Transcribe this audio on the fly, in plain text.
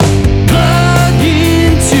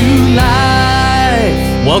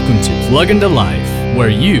Welcome to Plug into Life, where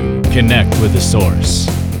you connect with the source.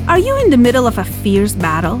 Are you in the middle of a fierce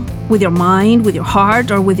battle with your mind, with your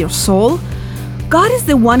heart, or with your soul? God is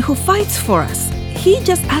the one who fights for us. He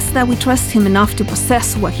just asks that we trust Him enough to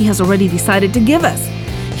possess what He has already decided to give us.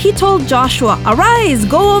 He told Joshua, "Arise,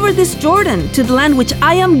 go over this Jordan to the land which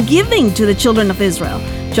I am giving to the children of Israel."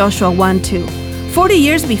 Joshua 1:2. 40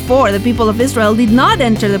 years before, the people of Israel did not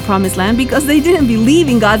enter the promised land because they didn't believe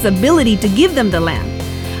in God's ability to give them the land.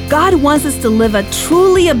 God wants us to live a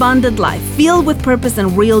truly abundant life, filled with purpose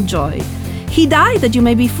and real joy. He died that you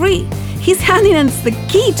may be free. He's handing us the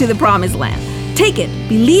key to the promised land. Take it,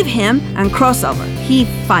 believe Him, and cross over. He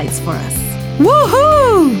fights for us.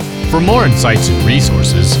 Woohoo! For more insights and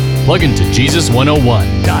resources, plug into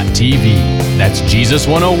Jesus101.tv. That's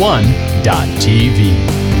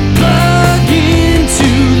Jesus101.tv.